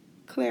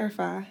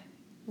clarify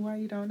why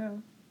you don't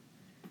know.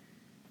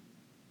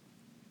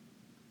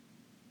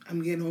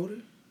 I'm getting older.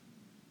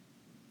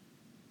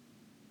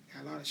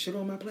 Got a lot of shit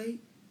on my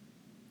plate.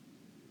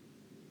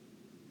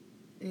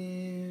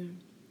 And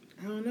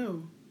I don't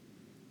know.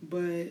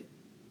 But,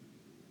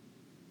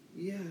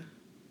 yeah.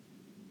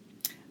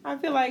 I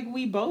feel like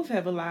we both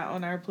have a lot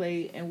on our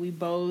plate, and we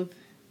both...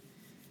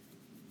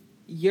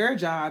 Your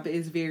job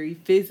is very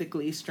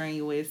physically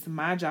strenuous.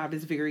 My job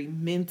is very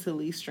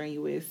mentally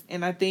strenuous.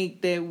 And I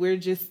think that we're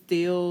just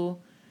still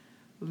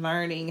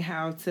learning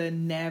how to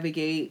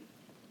navigate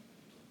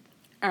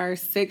our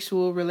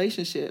sexual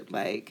relationship.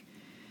 Like,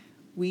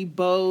 we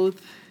both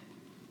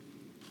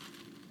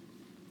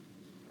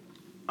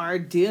are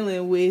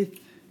dealing with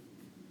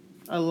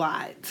a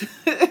lot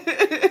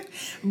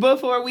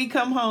before we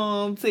come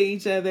home to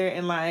each other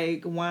and,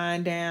 like,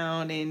 wind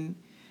down and,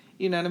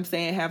 you know what I'm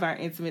saying, have our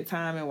intimate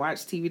time and watch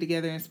TV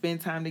together and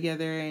spend time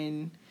together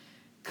and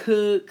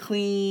cook,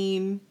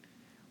 clean,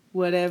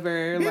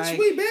 whatever. Bitch, like,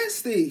 we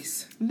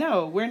besties.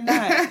 No, we're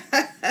not.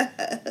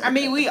 I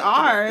mean, we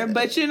are,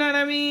 but you know what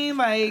I mean?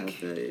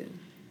 Like, Okay.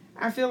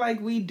 I feel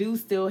like we do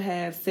still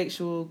have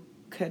sexual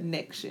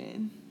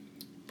connection.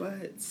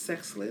 But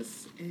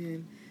sexless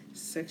and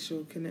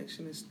sexual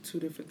connection is two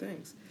different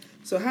things.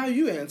 So how are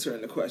you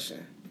answering the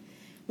question?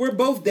 We're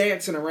both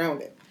dancing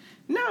around it.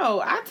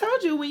 No, I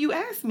told you when you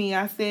asked me,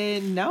 I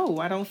said, no,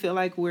 I don't feel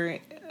like we're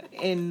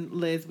in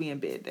lesbian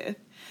bed death.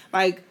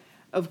 Like,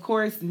 of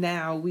course,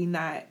 now we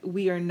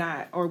are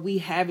not, or we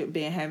haven't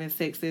been having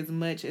sex as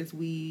much as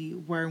we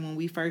were when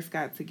we first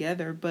got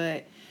together,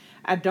 but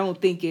I don't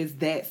think it's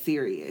that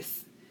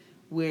serious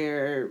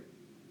where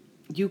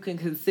you can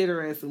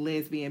consider us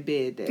lesbian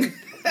bed death.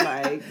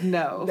 Like,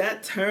 no.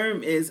 That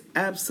term is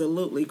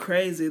absolutely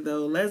crazy,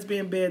 though.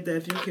 Lesbian bed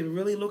death, you can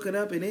really look it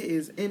up, and it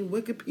is in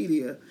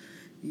Wikipedia.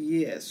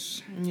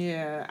 Yes.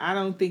 Yeah, I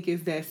don't think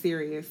it's that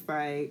serious.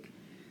 Like,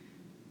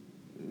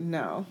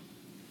 no.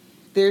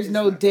 There's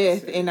no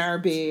death in our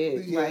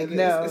bed. Yeah, like,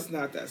 no. It's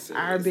not that serious.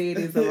 Our bed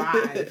is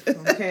alive,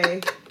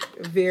 okay?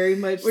 Very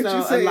much What so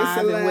you say,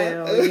 alive and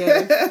well.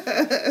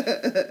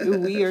 Yes.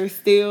 We are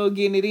still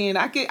getting it in.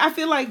 I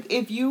feel like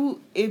if you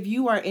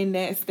are in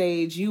that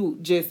stage, you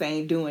just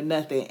ain't doing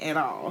nothing at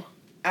all.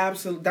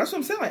 Absolutely. That's what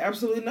I'm saying. Like,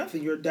 absolutely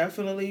nothing. You're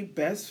definitely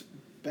best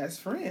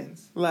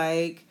friends.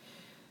 Like,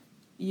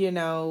 you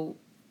know,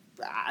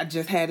 I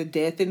just had a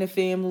death in the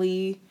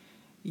family.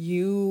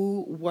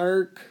 You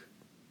work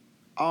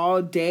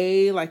all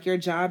day. Like, your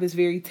job is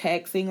very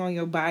taxing on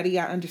your body.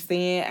 I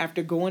understand.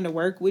 After going to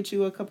work with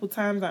you a couple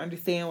times, I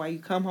understand why you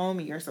come home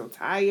and you're so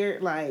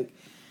tired. Like,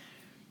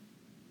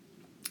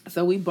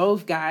 so we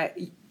both got...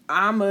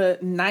 I'm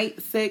a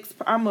night sex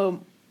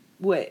person.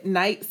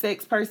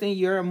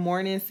 You're a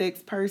morning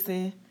sex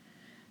person.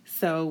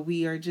 So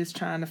we are just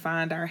trying to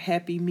find our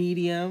happy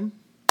medium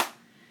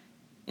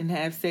and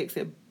have sex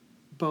at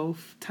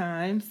both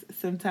times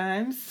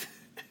sometimes.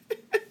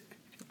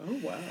 Oh,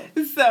 wow.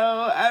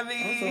 So, I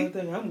mean... That's the only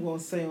thing I'm going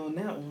to say on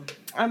that one.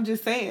 I'm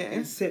just saying.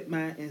 And sit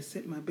my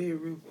bed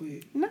real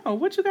quick. No,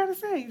 what you got to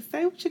say?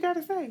 Say what you got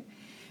to say.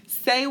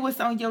 Say what's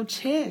on your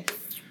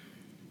chest.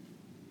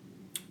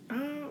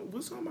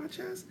 What's on my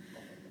chest?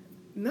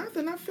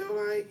 Nothing. I feel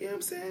like, you know what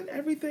I'm saying,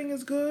 everything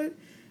is good.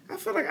 I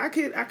feel like I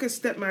could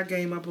step my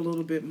game up a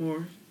little bit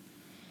more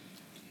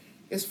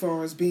as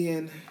far as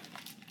being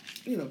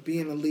a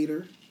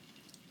leader,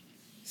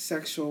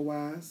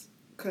 sexual-wise,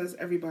 because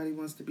everybody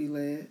wants to be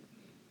led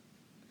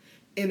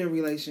in a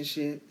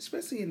relationship,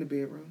 especially in the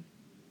bedroom.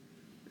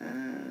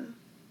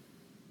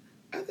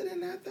 Other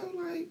than that, though,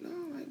 like,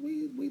 no, like,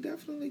 we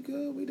definitely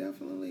good. We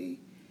definitely...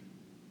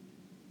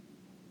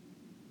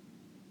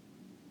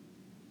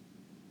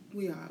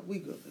 We good. We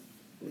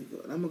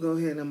good. I'm going to go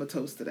ahead and I'm going to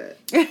toast to that.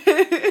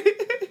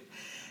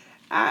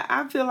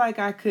 I feel like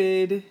I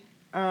could,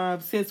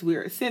 since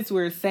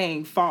we're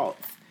saying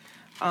faults,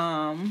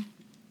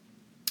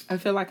 I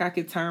feel like I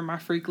could turn my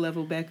freak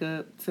level back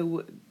up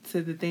to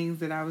the things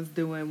that I was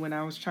doing when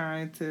I was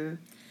trying to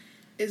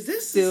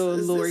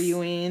lure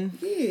you in.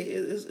 Yeah,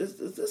 is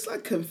this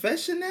like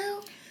confession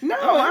now? No,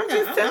 I'm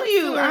just telling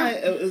you.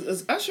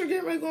 Is Usher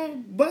getting ready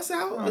to bust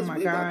out? Oh my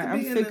God,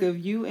 I'm sick of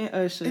you and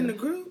Usher. In the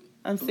group?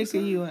 I'm sick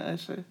of you and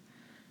Usher.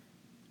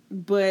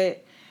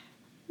 But,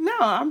 no,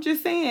 I'm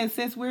just saying,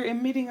 since we're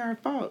admitting our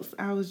faults,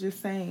 I was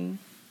just saying.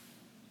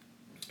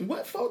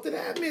 What fault did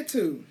I admit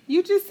to?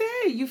 You just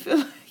said you feel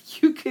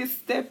like you could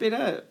step it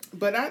up.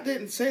 But I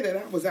didn't say that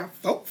I was at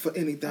fault for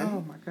anything.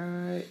 Oh, my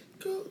God.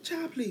 Go,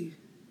 child, please.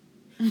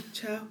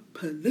 Child,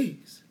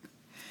 please.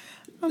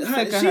 I'm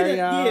sick of her,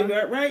 y'all.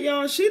 Yeah, right,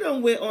 y'all. She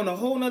done went on a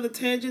whole nother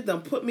tangent,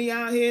 done put me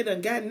out here,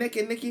 done got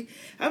naked Nikki.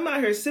 I'm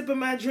out here sipping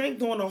my drink,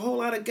 doing a whole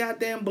lot of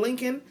goddamn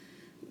blinking.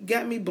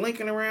 Got me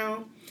blinking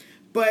around.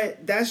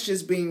 But that's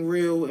just being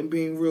real and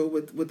being real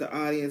with the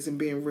audience and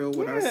being real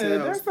with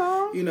ourselves. That's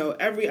all. You know,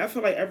 I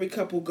feel like every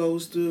couple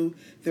goes through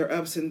their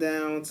ups and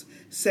downs.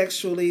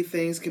 Sexually,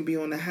 things can be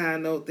on a high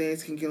note,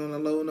 things can get on a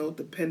low note,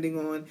 depending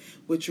on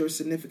what your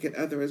significant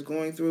other is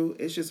going through.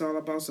 It's just all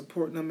about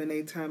supporting them in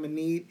their time of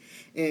need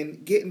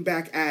and getting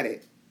back at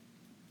it.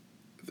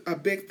 A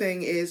big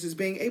thing is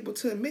being able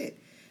to admit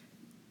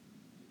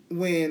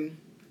when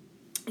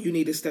you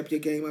need to step your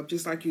game up,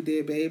 just like you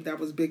did, babe. That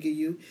was big of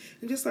you.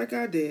 And just like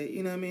I did,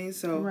 you know what I mean?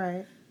 So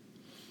right.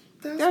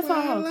 That's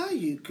why I love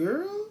you,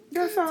 girl.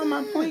 That's all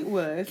my point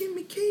was. Give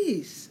me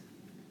keys.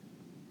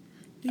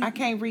 I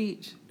can't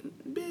reach.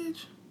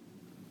 Bitch,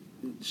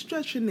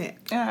 stretch your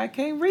neck. I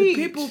can't reach.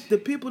 The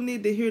people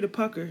need to hear the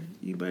pucker.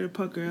 You better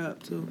pucker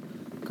up, too.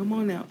 Come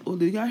on now. Oh,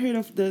 do y'all hear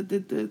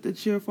the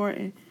cheer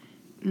farting?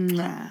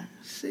 Nah.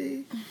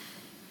 See?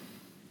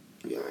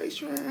 You always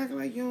trying to act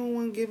like you don't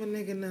want to give a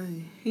nigga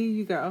nothing. Here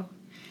you go.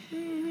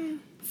 Mm-hmm.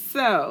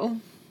 So,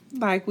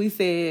 like we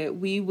said,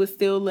 we would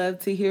still love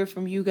to hear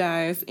from you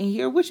guys and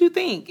hear what you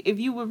think. If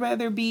you would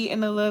rather be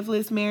in a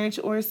loveless marriage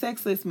or a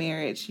sexless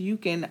marriage, you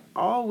can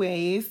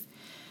always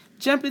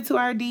jump into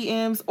our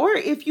DMs. Or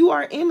if you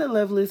are in a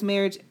loveless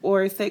marriage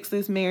or a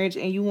sexless marriage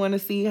and you want to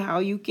see how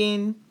you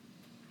can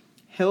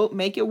help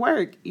make it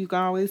work, you can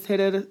always hit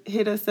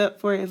us up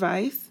for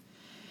advice.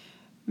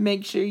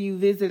 Make sure you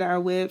visit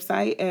our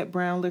website at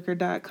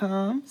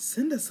brownliquor.com.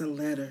 Send us a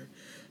letter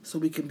so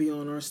we can be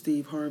on our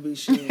Steve Harvey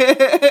shit.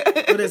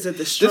 What is it?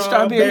 The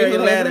strawberry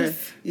letter.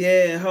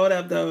 Yeah, hold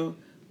up though.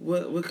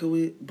 What could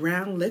we?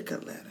 Brown liquor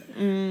letter.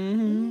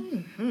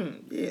 Mm-hmm.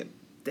 Yeah,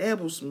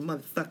 dabble some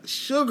motherfucking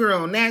sugar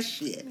on that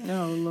shit.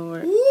 Oh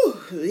Lord. Woo,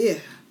 yeah,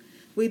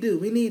 we do.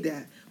 We need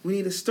that. We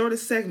need to start a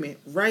segment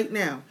right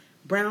now.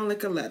 Brown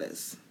liquor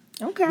letters.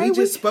 Okay. We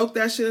just spoke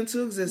that shit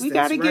into existence. We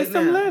got to get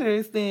some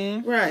letters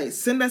then. Right.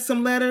 Send us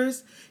some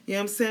letters. You know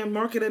what I'm saying?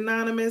 Mark it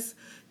anonymous.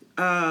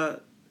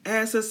 Ask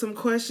us some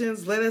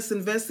questions. Let us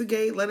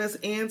investigate. Let us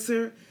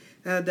answer.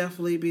 That'll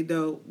definitely be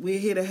dope. We're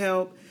here to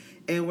help,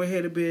 and we're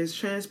here to be as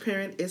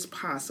transparent as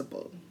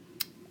possible.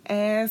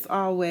 As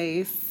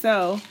always.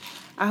 So,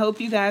 I hope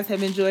you guys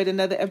have enjoyed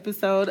another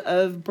episode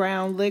of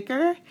Brown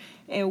Liquor.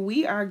 And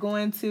we are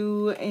going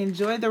to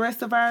enjoy the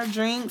rest of our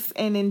drinks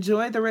and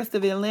enjoy the rest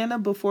of Atlanta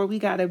before we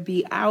got to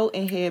be out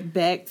and head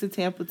back to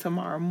Tampa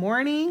tomorrow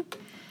morning.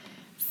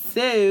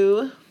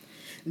 So,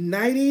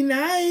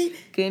 nighty-night.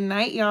 Good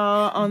night,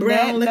 y'all. On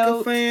Brown that Liquor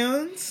note,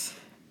 fans,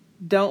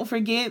 don't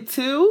forget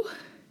to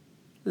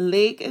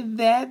lick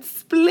that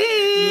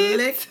split.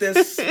 Lick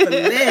the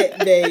split,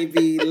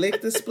 baby.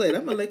 Lick the split.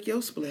 I'm going to lick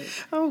your split.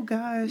 Oh,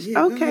 gosh.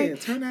 Yeah, okay. Go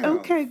ahead. Turn that off.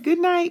 Okay. Good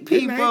night,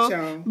 people. Good night,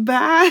 y'all.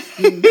 Bye.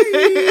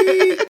 Bye.